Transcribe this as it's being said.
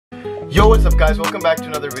Yo, what's up guys? Welcome back to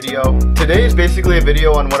another video. Today is basically a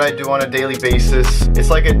video on what I do on a daily basis. It's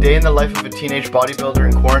like a day in the life of a teenage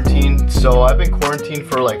bodybuilder in quarantine. So I've been quarantined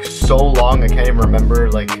for like so long, I can't even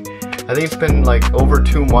remember. Like, I think it's been like over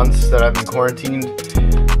 2 months that I've been quarantined.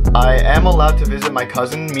 I am allowed to visit my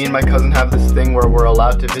cousin. Me and my cousin have this thing where we're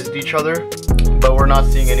allowed to visit each other, but we're not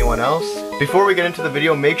seeing anyone else. Before we get into the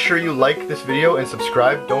video, make sure you like this video and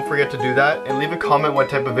subscribe. Don't forget to do that, and leave a comment what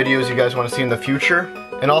type of videos you guys want to see in the future.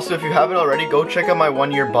 And also, if you haven't already, go check out my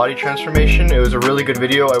 1-year body transformation. It was a really good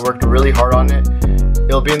video. I worked really hard on it.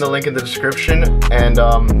 It'll be in the link in the description. And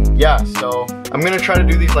yeah, so I'm gonna try to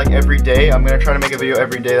do these like every day. I'm gonna try to make a video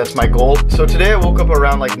every day. That's my goal. So today I woke up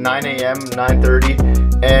around like 9 a.m,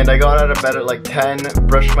 9:30, and I got out of bed at like 10,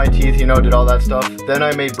 brushed my teeth, you know, did all that stuff. Then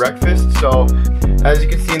I made breakfast. So as you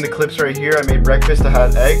can see in the clips right here, I made breakfast. I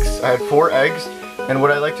had eggs. I had 4 eggs. And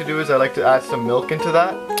what I like to do is I like to add some milk into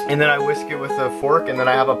that, and then I whisk it with a fork, and then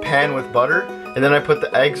I have a pan with butter, and then I put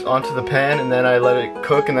the eggs onto the pan, and then I let it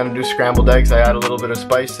cook, and then I do scrambled eggs. I add a little bit of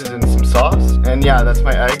spices and some sauce, and yeah, that's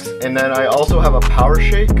my eggs. And then I also have a power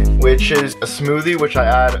shake, which is a smoothie, which I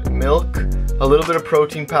add milk, a little bit of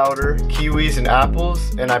protein powder, kiwis and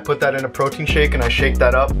apples, and I put that in a protein shake and I shake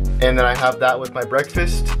that up, and then I have that with my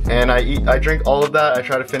breakfast, and I drink all of that. I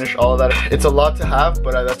try to finish all of that. It's a lot to have,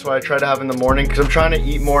 but that's what I try to have in the morning, because I'm trying to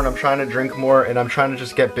eat more and I'm trying to drink more, and I'm trying to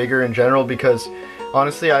just get bigger in general, because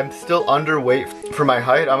honestly I'm still underweight for my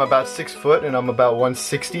height. I'm about 6 foot and I'm about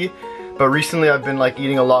 160. But recently I've been like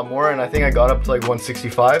eating a lot more, and I think I got up to like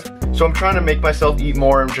 165. So I'm trying to make myself eat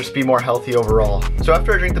more and just be more healthy overall. So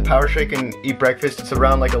after I drink the power shake and eat breakfast, it's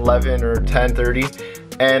around like 11 or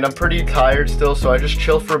 10:30, and I'm pretty tired still, so I just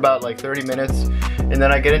chill for about like 30 minutes, and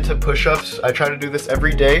then I get into push-ups. I try to do this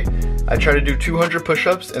every day. I try to do 200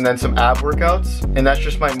 push-ups and then some ab workouts, and that's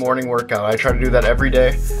just my morning workout. I try to do that every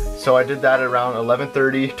day. So I did that around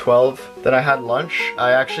 11:30, 12. Then I had lunch.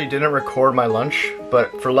 I actually didn't record my lunch,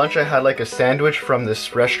 but for lunch I had like a sandwich from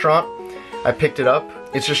this restaurant. I picked it up.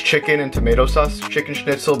 It's just chicken and tomato sauce, chicken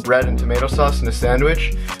schnitzel, bread and tomato sauce in a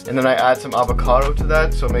sandwich. And then I add some avocado to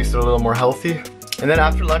that, so it makes it a little more healthy. And then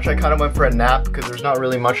after lunch I kind of went for a nap, because there's not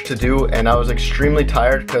really much to do, and I was extremely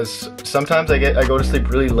tired, because sometimes I go to sleep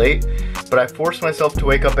really late, but I force myself to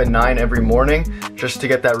wake up at 9 every morning just to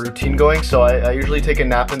get that routine going. So I usually take a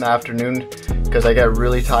nap in the afternoon because I get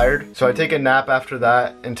really tired. So I take a nap after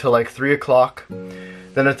that until like 3 o'clock.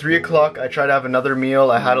 Then at 3 o'clock I try to have another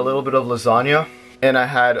meal. I had a little bit of lasagna, and I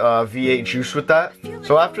had V8 juice with that.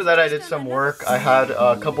 So after that I did some work. I had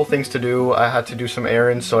a couple things to do. I had to do some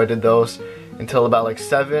errands, so I did those until about like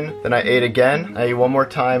 7. Then I ate again. I ate one more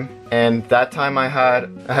time, and that time I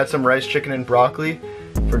had some rice, chicken, and broccoli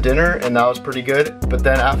for dinner, and that was pretty good. But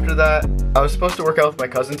then after that, I was supposed to work out with my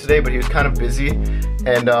cousin today, but he was kind of busy,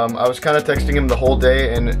 and I was kind of texting him the whole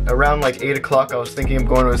day, and around like 8 o'clock I was thinking of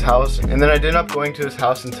going to his house, and then I ended up going to his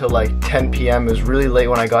house until like 10 p.m. It was really late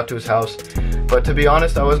when I got to his house. But to be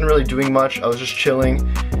honest, I wasn't really doing much. I was just chilling.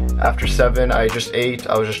 After 7 I just ate.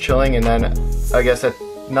 I was just chilling, and then I guess at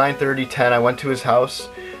 9:30, 10 I went to his house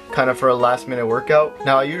kind of for a last minute workout.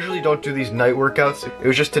 Now I usually don't do these night workouts. It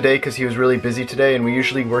was just today because he was really busy today, and we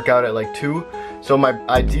usually work out at like 2. So my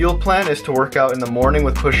ideal plan is to work out in the morning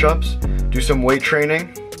with push-ups, do some weight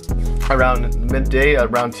training around midday,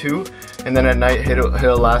 around 2, and then at night hit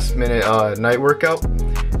a last minute night workout.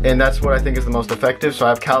 And that's what I think is the most effective. So I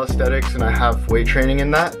have calisthenics and I have weight training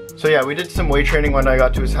in that. So yeah, we did some weight training when I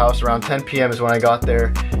got to his house. Around 10 p.m. is when I got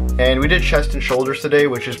there. And we did chest and shoulders today,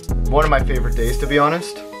 which is one of my favorite days, to be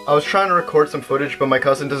honest. I was trying to record some footage, but my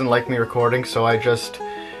cousin doesn't like me recording, so I just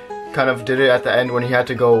kind of did it at the end when he had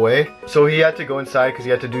to go away. So he had to go inside because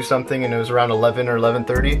he had to do something, and it was around 11 or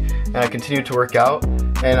 11:30, and I continued to work out.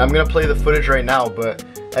 And I'm gonna play the footage right now, but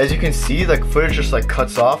as you can see, like, footage just like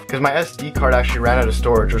cuts off because my SD card actually ran out of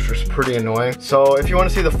storage, which was pretty annoying. So if you want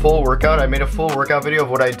to see the full workout, I made a full workout video of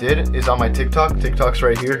what I did. Is on my TikTok. TikTok's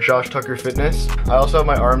right here, Josh Tucker Fitness. I also have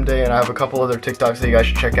my arm day, and I have a couple other TikToks that you guys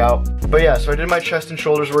should check out. But yeah, so I did my chest and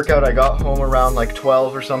shoulders workout. I got home around like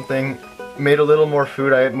 12 or something. Made a little more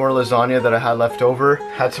food. I ate more lasagna that I had left over,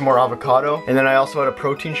 had some more avocado, and then I also had a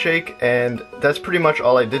protein shake, and that's pretty much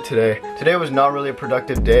all I did today. Today was not really a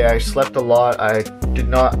productive day. I slept a lot. I did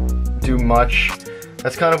not do much.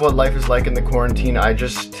 That's kind of what life is like in the quarantine. I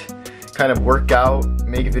just kind of work out,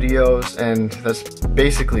 make videos, and that's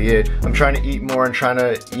basically it. I'm trying to eat more and trying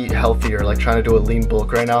to eat healthier, like trying to do a lean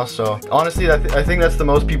bulk right now. So honestly, I think that's the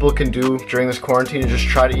most people can do during this quarantine, is just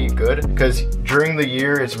try to eat good, because during the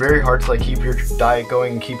year it's very hard to like keep your diet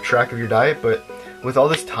going and keep track of your diet. But with all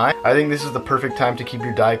this time, I think this is the perfect time to keep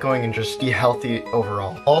your diet going and just be healthy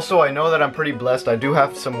overall. Also, I know that I'm pretty blessed. I do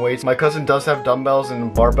have some weights. My cousin does have dumbbells and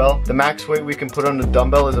a barbell. The max weight we can put on the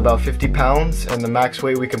dumbbell is about 50 pounds, and the max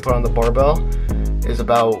weight we can put on the barbell is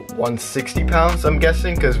about 160 pounds, I'm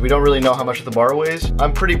guessing, because we don't really know how much the bar weighs.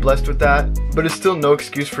 I'm pretty blessed with that, but it's still no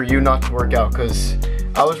excuse for you not to work out, because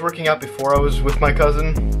I was working out before I was with my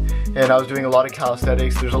cousin, and I was doing a lot of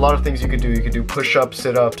calisthenics. There's a lot of things you could do. You could do push-ups,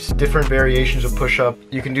 sit-ups, different variations of push-up.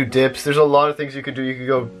 You can do dips. There's a lot of things you could do. You could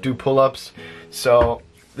go do pull-ups. So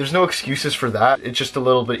there's no excuses for that. It's just a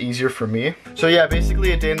little bit easier for me. So yeah,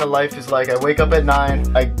 basically a day in the life is like I wake up at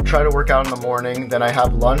 9, I try to work out in the morning, then I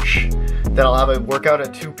have lunch, then I'll have a workout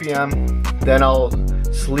at 2 p.m, then I'll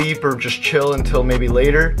sleep or just chill until maybe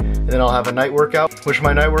later, and then I'll have a night workout, which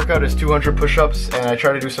my night workout is 200 push-ups, and I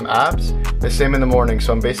try to do some abs, the same in the morning.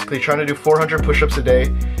 So I'm basically trying to do 400 push-ups a day.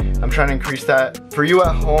 I'm trying to increase that. For you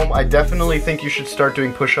at home, I definitely think you should start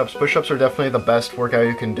doing push-ups. Push-ups are definitely the best workout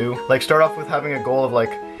you can do. Like, start off with having a goal of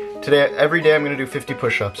like, today, every day I'm gonna do 50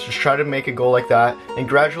 push-ups. Just try to make a goal like that and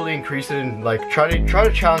gradually increase it, and like try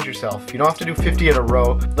to challenge yourself. You don't have to do 50 in a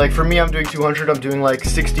row. Like for me, I'm doing 200, I'm doing like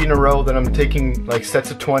 60 in a row, then I'm taking like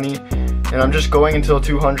sets of 20, and I'm just going until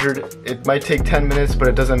 200. It might take 10 minutes, but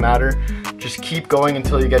it doesn't matter. Just keep going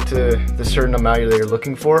until you get to the certain amount that you're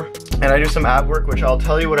looking for. And I do some ab work, which I'll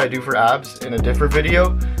tell you what I do for abs in a different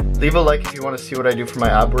video. Leave a like if you want to see what I do for my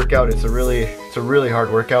ab workout. It's a really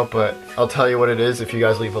hard workout, but I'll tell you what it is if you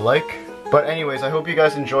guys leave a like. But anyways, I hope you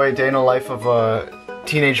guys enjoy a day in the life of a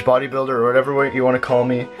teenage bodybuilder, or whatever way you want to call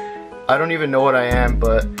me. I don't even know what I am,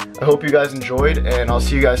 but I hope you guys enjoyed, and I'll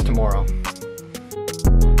see you guys tomorrow.